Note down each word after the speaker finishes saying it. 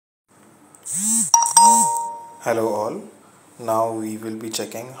Hello all. Now we will be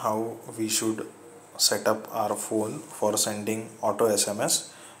checking how we should set up our phone for sending auto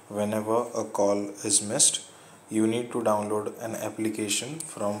SMS whenever a call is missed. You need to download an application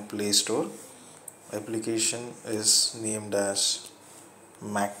from Play Store. Application is named as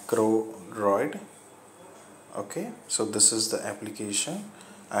MacroDroid. Okay, so this is the application.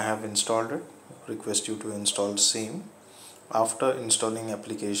 I have installed it. Request you to install same. After installing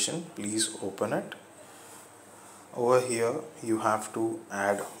application, please open it. Over here you have to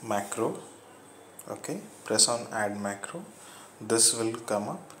add macro. Okay, press on add macro. This will come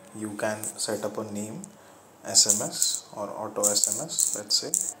up. You can set up a name, SMS or auto SMS, let's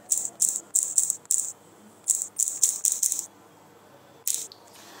say.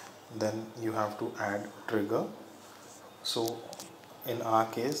 Then you have to add trigger. So in our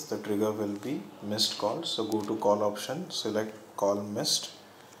case the trigger will be missed call. So go to call option, select call missed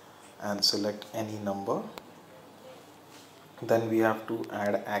and select any number. Then we have to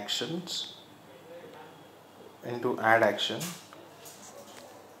add actions. Into add action,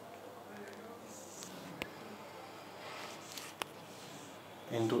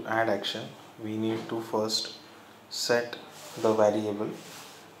 we need to first set the variable.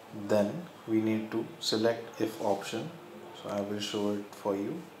 Then we need to select if option. So I will show it for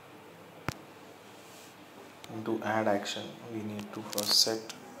you. Into add action, we need to first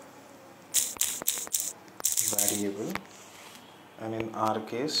set variable, and in our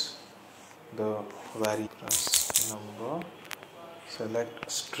case the variable number,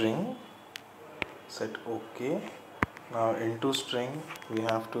 select string, set OK. Now into string we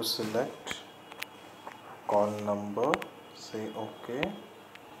have to select call number, say OK.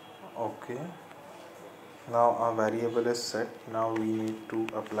 Now our variable is set. Now we need to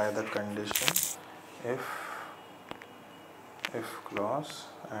apply the condition if clause,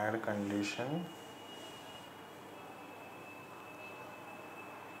 add condition,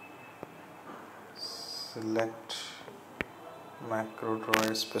 select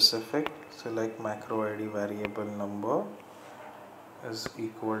MacroDroid specific, select macro ID variable number is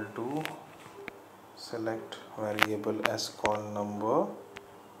equal to select variable as call number,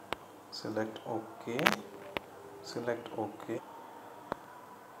 select OK, select OK.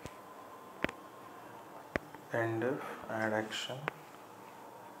 End if, add action,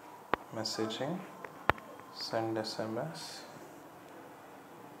 messaging, send SMS.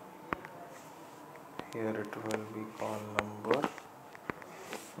 Here it will be call number,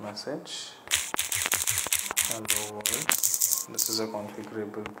 message, hello world. This is a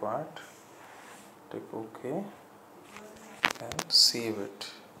configurable part. Click OK and save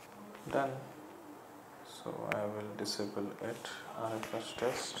it. Done. So I will disable it. RFS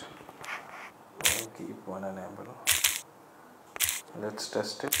test. I'll keep one enable. Let's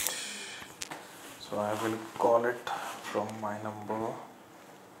test it. So I will call it from my number.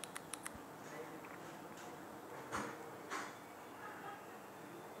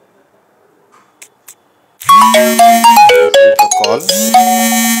 Receive the call.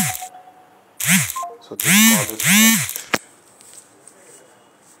 So this call is missed.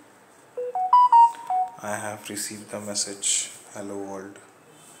 I have received the message, hello world.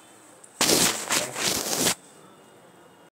 Thank you.